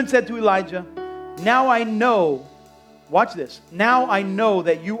 Then the woman said to Elijah, now I know, watch this, now I know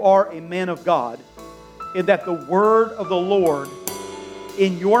that you are a man of God, and that the word of the Lord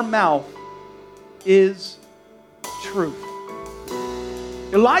in your mouth is truth.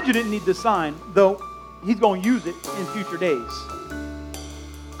 Elijah didn't need this sign, though he's going to use it in future days.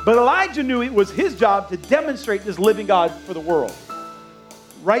 But Elijah knew it was his job to demonstrate this living God for the world.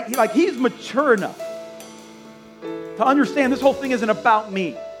 Right? He's mature enough to understand this whole thing isn't about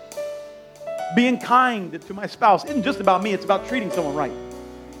me. Being kind to my spouse isn't just about me, it's about treating someone right.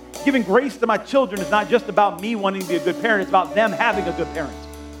 Giving grace to my children is not just about me wanting to be a good parent, it's about them having a good parent.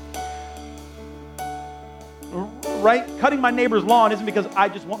 Right? Cutting my neighbor's lawn isn't because I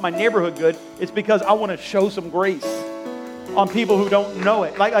just want my neighborhood good, it's because I want to show some grace on people who don't know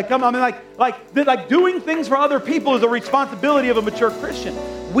it. Doing things for other people is a responsibility of a mature Christian.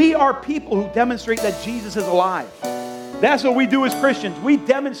 We are people who demonstrate that Jesus is alive. That's what we do as Christians. We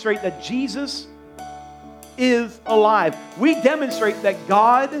demonstrate that Jesus is alive. We demonstrate that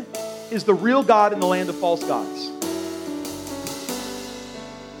God is the real God in the land of false gods.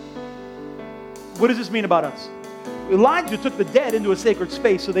 What does this mean about us? Elijah took the dead into a sacred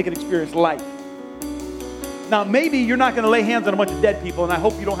space so they could experience life. Now, maybe you're not going to lay hands on a bunch of dead people, and I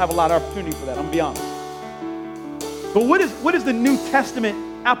hope you don't have a lot of opportunity for that. I'm going to be honest. But what is the New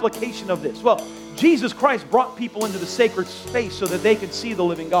Testament application of this? Well, Jesus Christ brought people into the sacred space so that they could see the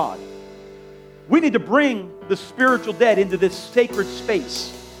living God. We need to bring the spiritual dead into this sacred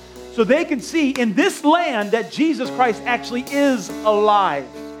space so they can see in this land that Jesus Christ actually is alive.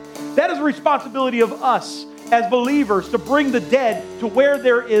 That is a responsibility of us as believers, to bring the dead to where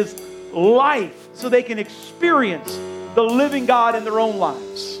there is life so they can experience the living God in their own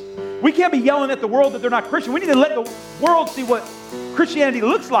lives. We can't be yelling at the world that they're not Christian. We need to let the world see what Christianity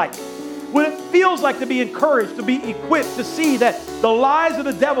looks like, what it feels like to be encouraged, to be equipped, to see that the lies of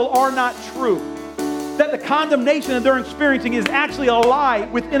the devil are not true, that the condemnation that they're experiencing is actually a lie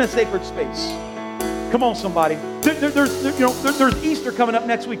within a sacred space. Come on, somebody. There's Easter coming up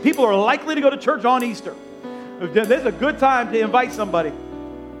next week. People are likely to go to church on Easter. There's a good time to invite somebody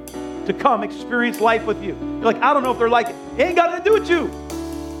to come experience life with you. You're like, I don't know if they're like it. It ain't got nothing to do with you.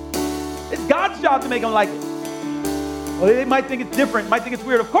 It's God's job to make them like it. Well, they might think it's different, might think it's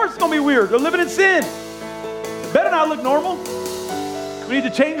weird. Of course it's going to be weird. They're living in sin. It better not look normal. We need to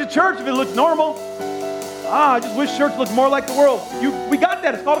change the church if it looks normal. I just wish church looked more like the world. We got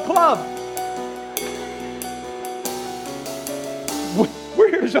that. It's called a club. We're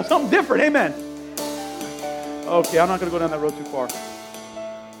here to show something different. Amen. Okay, I'm not going to go down that road too far.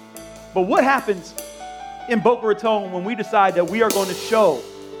 But what happens in Boca Raton when we decide that we are going to show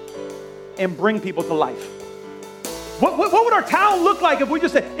and bring people to life? What would our town look like if we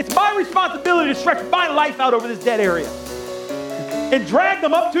just said, it's my responsibility to stretch my life out over this dead area and drag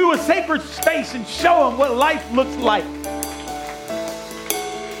them up to a sacred space and show them what life looks like?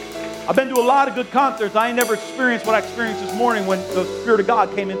 I've been to a lot of good concerts. I ain't never experienced what I experienced this morning when the Spirit of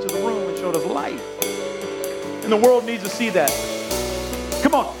God came into the room and showed us life. And the world needs to see that.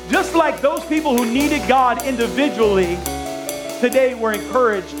 Come on, just like those people who needed God individually, today we're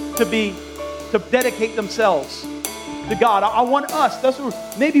encouraged to dedicate themselves to God. I want us, that's who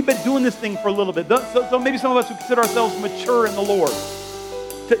maybe been doing this thing for a little bit. So maybe some of us who consider ourselves mature in the Lord,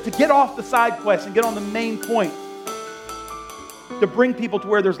 to get off the side quest and get on the main point, to bring people to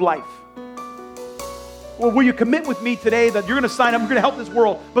where there's life. Well, will you commit with me today that you're going to sign up, you're going to help this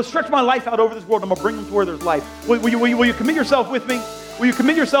world, but stretch my life out over this world, and I'm going to bring them to where there's life. Will you commit yourself with me? Will you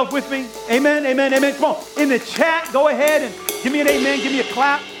commit yourself with me? Amen, amen, amen. Come on. In the chat, go ahead and give me an amen, give me a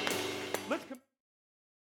clap. Let's commit.